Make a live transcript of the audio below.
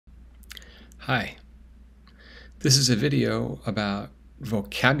Hi, this is a video about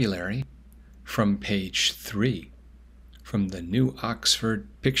vocabulary from page 3 from the New Oxford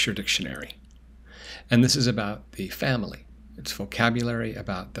Picture Dictionary. And this is about the family. It's vocabulary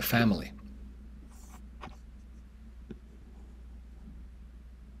about the family.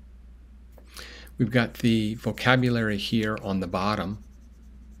 We've got the vocabulary here on the bottom.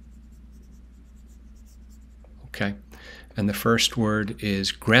 Okay, and the first word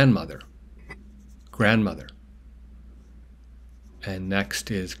is grandmother. Grandmother. And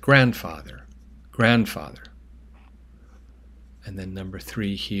next is grandfather, grandfather. And then number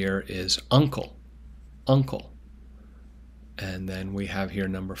 3 here is uncle, uncle. And then we have here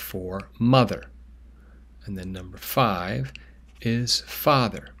number 4, mother. And then number 5 is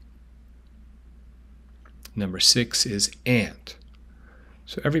father. Number 6 is aunt.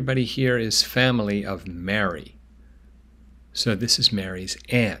 So everybody here is family of Mary. So this is Mary's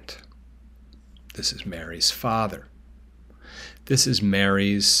aunt. This is Mary's father. This is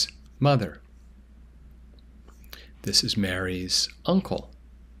Mary's mother. This is Mary's uncle.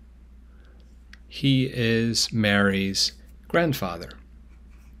 He is Mary's grandfather.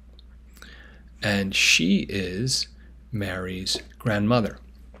 And she is Mary's grandmother.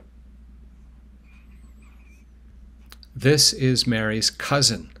 This is Mary's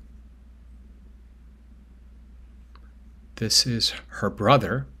cousin. This is her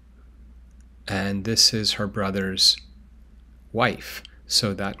brother. And this is her brother's wife.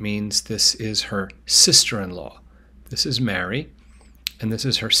 So that means this is her sister-in-law. This is Mary, and this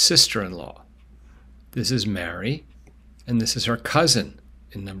is her sister-in-law. This is Mary, and this is her cousin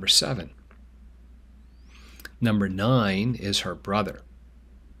in number 7. Number 9 is her brother.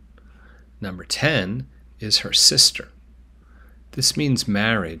 Number 10 is her sister. This means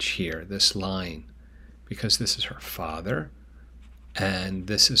marriage here, this line, because this is her father, and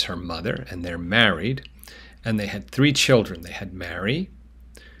this is her mother, and they're married, and they had 3 children. They had Mary,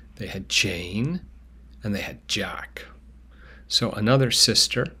 they had Jane, and they had Jack. So another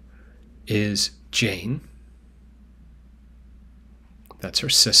sister is Jane. That's her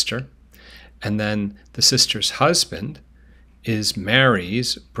sister. And then the sister's husband is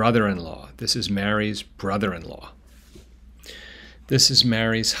Mary's brother-in-law. This is Mary's brother-in-law. This is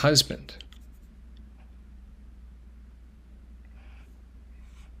Mary's husband.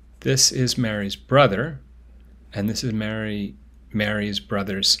 This is Mary's brother, and this is Mary's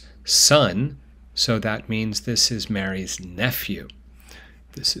brother's son, so that means this is Mary's nephew.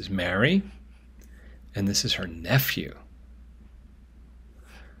 This is Mary, and this is her nephew.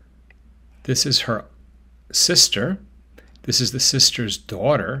 This is her sister. This is the sister's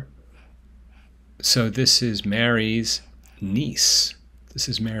daughter, so this is Mary's niece. This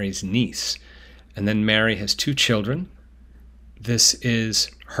is Mary's niece. And then Mary has 2 children. This is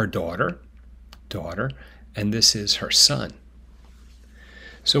her daughter, and this is her son.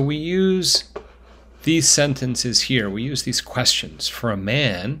 So we use these sentences here, we use these questions. For a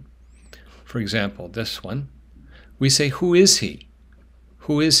man, for example, this one, we say, who is he?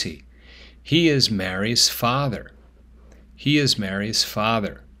 Who is he? He is Mary's father. He is Mary's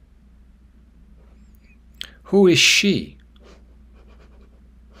father. Who is she?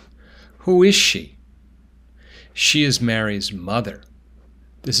 Who is she? She is Mary's mother.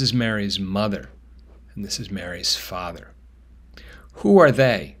 This is Mary's mother, and this is Mary's father. Who are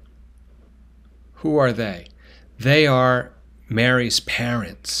they? Who are they? They are Mary's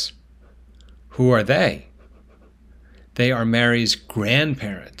parents. Who are they? They are Mary's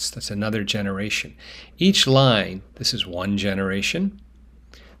grandparents. That's another generation. Each line, this is one generation.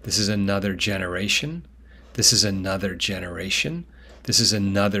 This is another generation. This is another generation. This is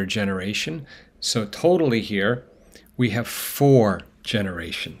another generation. So totally here, we have 4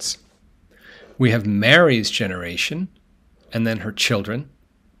 generations. We have Mary's generation, and then her children,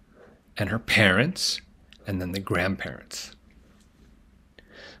 and her parents, and then the grandparents.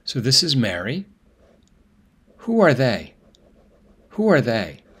 So this is Mary. Who are they? Who are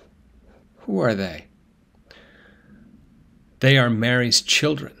they? Who are they? They are Mary's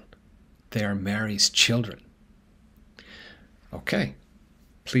children. They are Mary's children. Okay,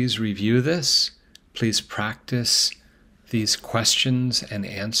 please review this. Please practice these questions and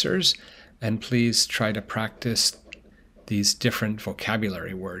answers, and please try to practice these different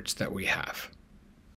vocabulary words that we have.